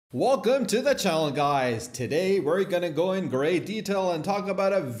Welcome to the channel, guys. Today we're gonna go in great detail and talk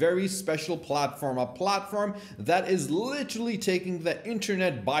about a very special platform, a platform that is literally taking the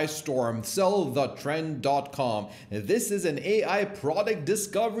internet by storm, sellthetrend.com. This is an AI product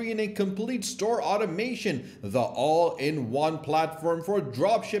discovery and a complete store automation, the all-in-one platform for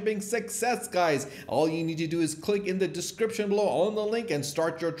dropshipping success, guys. All you need to do is click in the description below on the link and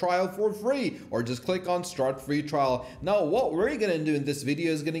start your trial for free, or just click on start free trial. Now what we're gonna do in this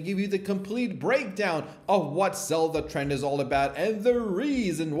video is gonna give you the complete breakdown of what Sell the Trend is all about and the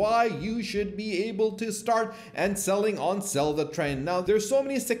reason why you should be able to start and selling on Sell the Trend. Now, there's so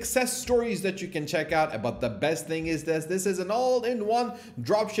many success stories that you can check out, but the best thing is this is an all-in-one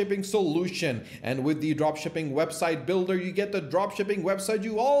dropshipping solution. And with the dropshipping website builder, you get the dropshipping website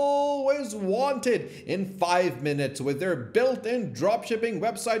you always wanted in 5 minutes. With their built-in dropshipping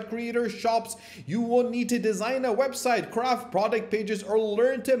website creator shops, you won't need to design a website, craft product pages, or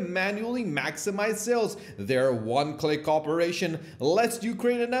learn to manually maximize sales. Their one-click operation lets you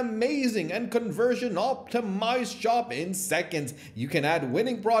create an amazing and conversion optimized shop in seconds. You can add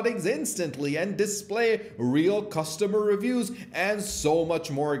winning products instantly and display real customer reviews and so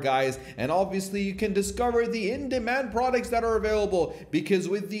much more, guys. And obviously you can discover the in-demand products that are available, because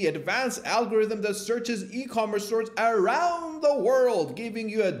with the advanced algorithm that searches e-commerce stores around the world, giving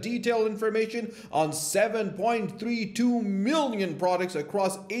you a detailed information on 7.32 million products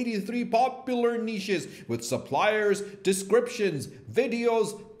across 83 popular niches with suppliers, descriptions,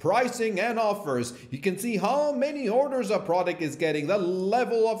 videos, pricing, and offers. You can see how many orders a product is getting, the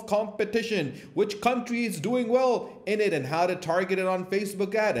level of competition, which country is doing well in it, and how to target it on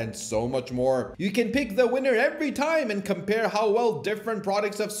Facebook ad, and so much more. You can pick the winner every time and compare how well different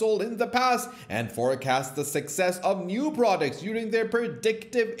products have sold in the past and forecast the success of new products using their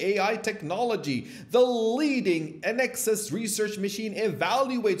predictive AI technology. The leading Nexus research machine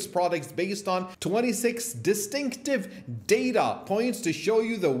evaluates products based on 26 distinctive data points to show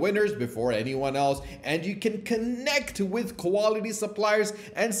you the winners before anyone else, and you can connect with quality suppliers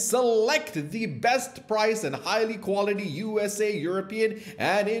and select the best price and highly quality USA, European,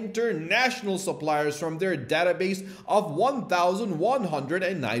 and international suppliers from their database of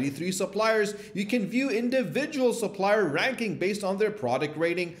 1,193 suppliers. You can view individual supplier ranking based on their product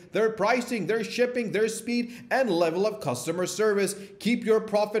rating, their pricing, their shipping, their speed, and level of customer service. Keep your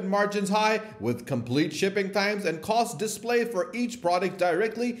profit margins high with complete shipping times and cost display for each product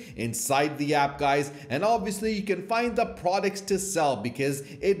directly inside the app, guys. And obviously you can find the products to sell because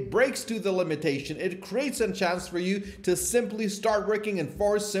it breaks to the limitation. It creates a chance for you to simply start working in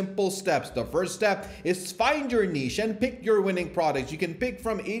 4 simple steps. The first step is find your niche and pick your winning products. You can pick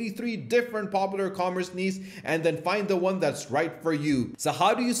from 83 different popular commerce niches and then find the one that's right for you. So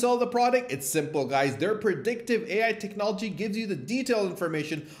how do you sell the product? It's simple, guys. Their predictive AI technology gives you the detailed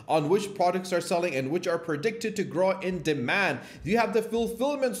information on which products are selling and which are predicted to grow in demand. You have the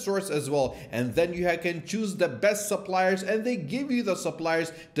fulfillment source as well, and then you can choose the best suppliers, and they give you the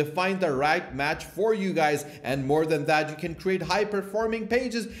suppliers to find the right match for you guys. And more than that, you can create high performing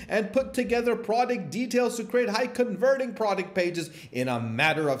pages and put together product details to create high converting product pages in a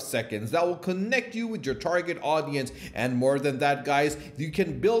matter of seconds that will connect you with your target audience. And more than that, guys, you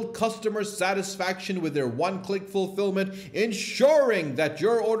can build customer satisfaction with their one-click fulfillment, ensuring that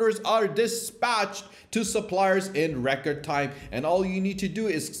your orders are dispatched to suppliers in record time. And all you need to do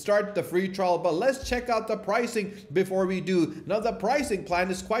is start the free trial. But let's check out the pricing before we do. Now the pricing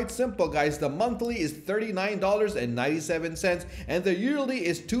plan is quite simple, guys. The monthly is $39.97 and the yearly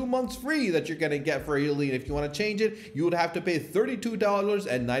is 2 months free that you're gonna get for yearly. And if you want to change it, you would have to pay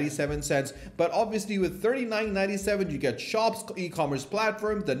 $32.97. But obviously with $39.97 you get Shop's e-commerce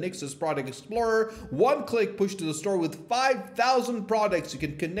platform, the Nexus Product Explorer, one-click push to the store with 5,000 products. You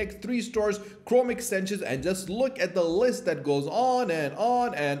can connect 3 stores, Chrome extensions, and just look at the list that goes on and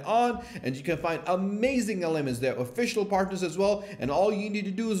on and on, and you can find amazing elements. They're official partners as well, and all you need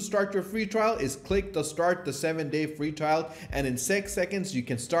to do is start your free trial is click to start the 7-day free trial, and in 6 seconds you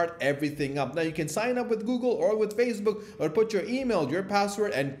can start everything up. Now you can sign up with Google or with Facebook, or put your email, your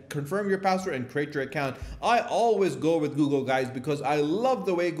password, and confirm your password and create your account. I always go with Google, guys, because I love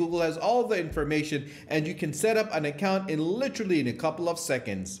the way Google has all the information, and you can set up an account in literally in a couple of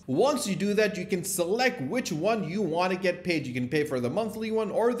seconds. Once you do that, you can select which one you want to get paid. You can pay for the monthly monthly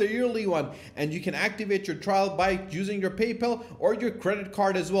one or the yearly one, and you can activate your trial by using your PayPal or your credit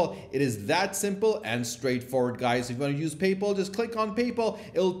card as well. It is that simple and straightforward, guys. If you want to use PayPal, just click on PayPal.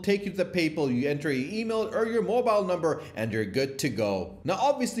 It'll take you to the PayPal. You enter your email or your mobile number and you're good to go. Now,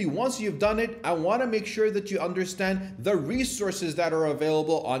 obviously, once you've done it, I want to make sure that you understand the resources that are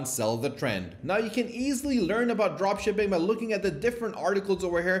available on Sell the Trend. Now, you can easily learn about dropshipping by looking at the different articles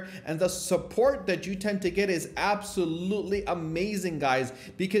over here, and the support that you tend to get is absolutely amazing, guys,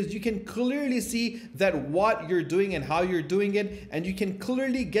 because you can clearly see that what you're doing and how you're doing it, and you can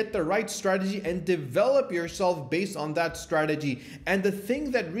clearly get the right strategy and develop yourself based on that strategy. And the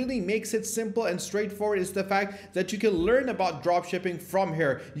thing that really makes it simple and straightforward is the fact that you can learn about dropshipping from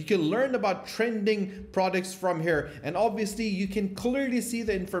here. You can learn about trending products from here, and obviously you can clearly see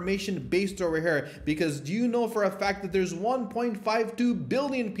the information based over here, because do you know for a fact that there's 1.52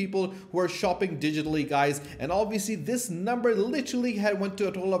 billion people who are shopping digitally, guys, and obviously this number literally went to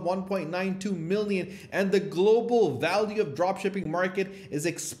a total of 1.92 million, and the global value of dropshipping market is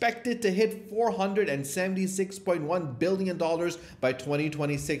expected to hit $476.1 billion by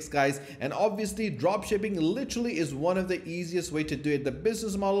 2026, guys. And obviously dropshipping literally is one of the easiest way to do it. The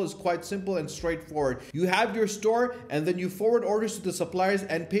business model is quite simple and straightforward. You have your store and then you forward orders to the suppliers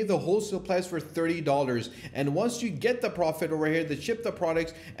and pay the wholesale price for $30. And once you get the profit over here, they ship the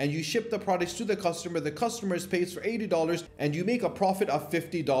products and you ship the products to the customer pays for $80 and you make a profit of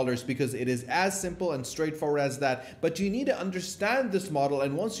 $50, because it is as simple and straightforward as that. But you need to understand this model,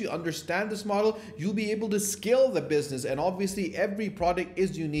 and once you understand this model, you'll be able to scale the business. And obviously every product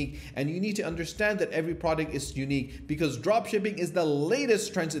is unique, and you need to understand that every product is unique, because dropshipping is the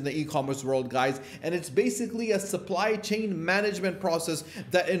latest trends in the e-commerce world, guys, and it's basically a supply chain management process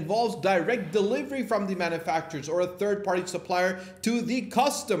that involves direct delivery from the manufacturers or a third-party supplier to the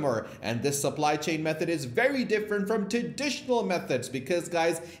customer. And this supply chain method is very different from traditional methods, because,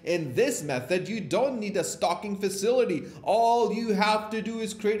 guys, in this method you don't need a stocking facility. All you have to do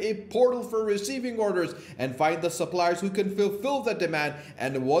is create a portal for receiving orders and find the suppliers who can fulfill the demand.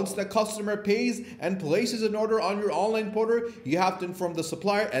 And once the customer pays and places an order on your online portal, you have to inform the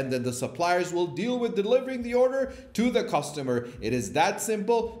supplier, and then the suppliers will deal with delivering the order to the customer. It is that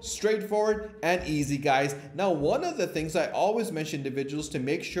simple, straightforward, and easy, guys. Now, one of the things I always mention individuals to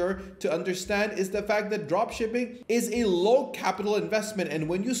make sure to understand is the fact that dropshipping is a low capital investment. And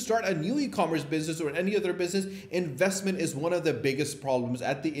when you start a new e-commerce business or any other business, investment is one of the biggest problems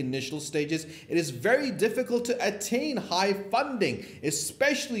at the initial stages. It is very difficult to attain high funding,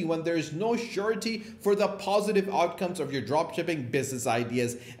 especially when there is no surety for the positive outcomes of your dropshipping business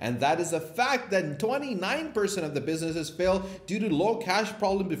ideas. And that is a fact that 29% of the businesses fail due to low cash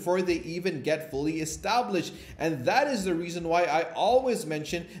problem before they even get fully established. And that is the reason why I always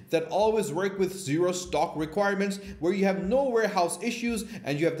mention that always work with zero stock requirements, where you have no warehouse issues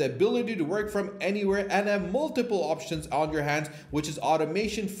and you have the ability to work from anywhere and have multiple options on your hands, which is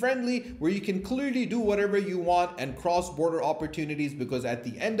automation friendly, where you can clearly do whatever you want, and cross-border opportunities, because at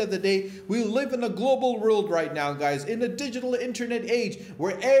the end of the day, we live in a global world right now, guys, in a digital internet age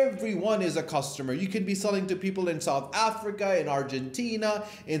where everyone is a customer. You can be selling to people in South Africa, in Argentina,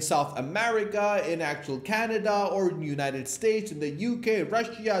 in South America, in actual Canada, or United States, in the UK,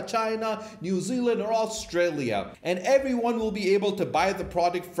 Russia, China, New Zealand, or Australia. And everyone will be able to buy the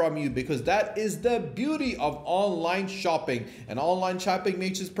product from you, because that is the beauty of online shopping. And online shopping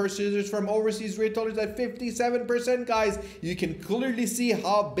makes its purchasers from overseas retailers at 57%, guys. You can clearly see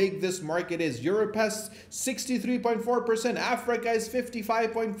how big this market is. Europe has 63.4%, Africa is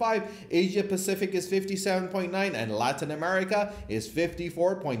 55.5%, Asia Pacific is 57.9%, and Latin America is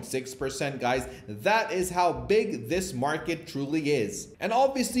 54.6%, guys. That is how big this market truly is. And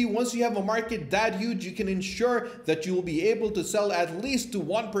obviously, once you have a market that huge, you can ensure that you will be able to sell at least to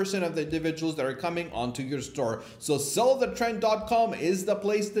 1% of the individuals that are coming onto your store. So sellthetrend.com is the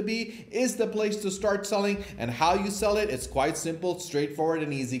place to be, is the place to start selling. And how you sell it, it's quite simple, straightforward,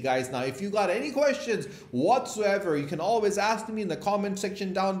 and easy, guys. Now, if you got any questions whatsoever, you can always ask me in the comment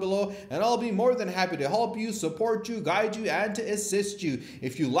section down below, and I'll be more than happy to help you, support you, guide you, and to assist you.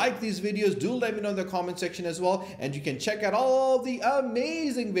 If you like these videos, do let me know in the comment section as well, and you can check out all the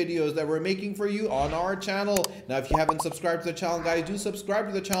amazing videos that we're making for you on our channel. Now, if you haven't subscribed to the channel, guys, do subscribe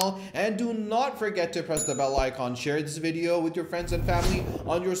to the channel, and do not forget to press the bell icon. Share this video with your friends and family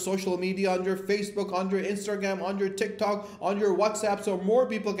on your social media, on your Facebook, on your Instagram, on your TikTok, on your WhatsApp, so more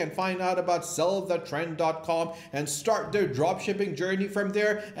people can find out about sellthetrend.com and start their dropshipping journey from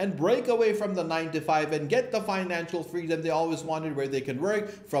there, and break away from the 9-to-5 and get the financial freedom they always wanted, where they can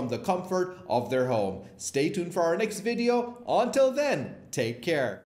work from the comfort of their home. Stay tuned for our next video. Until then, take care.